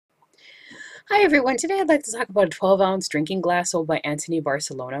Hi everyone, today I'd like to talk about a 12-ounce drinking glass sold by Antoni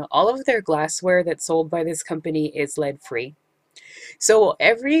Barcelona. All of their glassware that's sold by this company is lead-free. So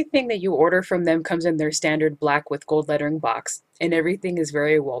everything that you order from them comes in their standard black with gold lettering box, and everything is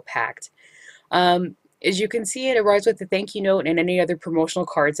very well packed. As you can see, it arrives with the thank you note and any other promotional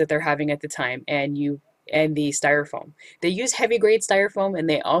cards that they're having at the time, and the styrofoam. They use heavy grade styrofoam, and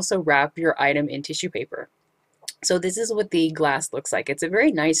they also wrap your item in tissue paper. So this is what the glass looks like. It's a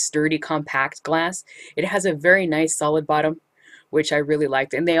very nice, sturdy, compact glass. It has a very nice solid bottom, which I really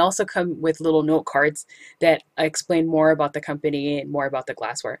liked. And they also come with little note cards that explain more about the company and more about the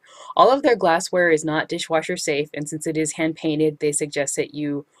glassware. All of their glassware is not dishwasher safe, and since it is hand painted, they suggest that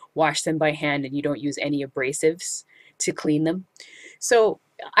you wash them by hand and you don't use any abrasives to clean them. So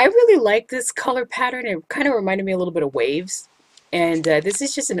I really like this color pattern. It kind of reminded me a little bit of waves. And this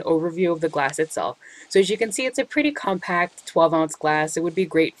is just an overview of the glass itself. So as you can see, it's a pretty compact 12-ounce glass. It would be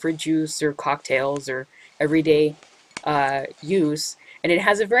great for juice or cocktails or everyday use. And it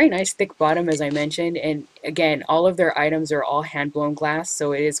has a very nice thick bottom, as I mentioned. And again, all of their items are all hand-blown glass,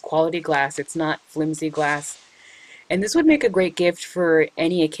 so it is quality glass. It's not flimsy glass. And this would make a great gift for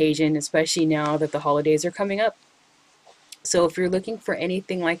any occasion, especially now that the holidays are coming up. So if you're looking for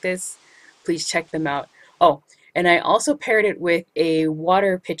anything like this, please check them out. Oh, and I also paired it with a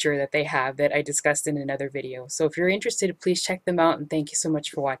water pitcher that they have that I discussed in another video. So if you're interested, please check them out, and thank you so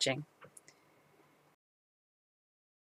much for watching.